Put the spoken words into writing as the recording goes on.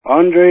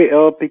André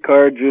L.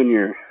 Picard,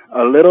 Jr.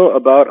 A little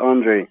about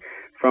André.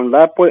 From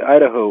Lapwai,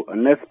 Idaho, a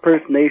Nez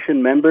Perce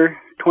Nation member,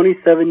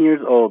 27 years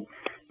old,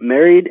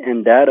 married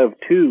and dad of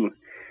 2,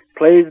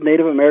 plays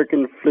Native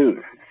American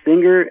flute,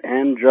 singer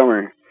and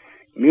drummer.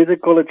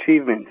 Musical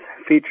achievements,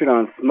 featured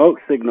on Smoke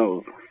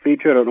Signals,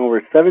 featured on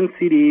over 7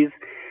 CDs,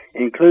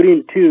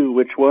 including 2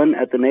 which won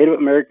at the Native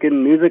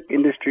American Music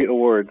Industry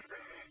Awards.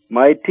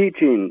 My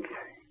teachings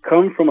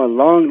come from a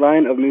long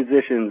line of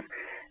musicians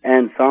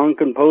and song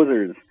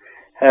composers,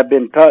 have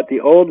been taught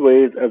the old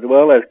ways as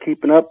well as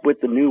keeping up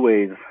with the new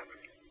ways.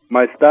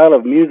 My style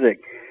of music,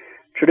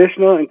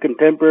 traditional and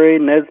contemporary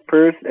Nez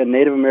Perce and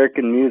Native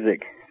American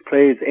music,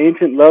 plays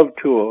ancient love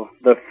tool,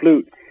 the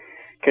flute,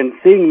 can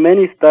sing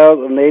many styles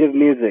of Native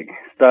music,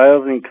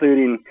 styles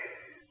including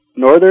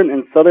northern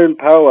and southern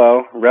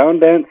powwow,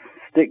 round dance,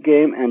 stick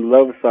game, and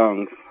love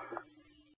songs.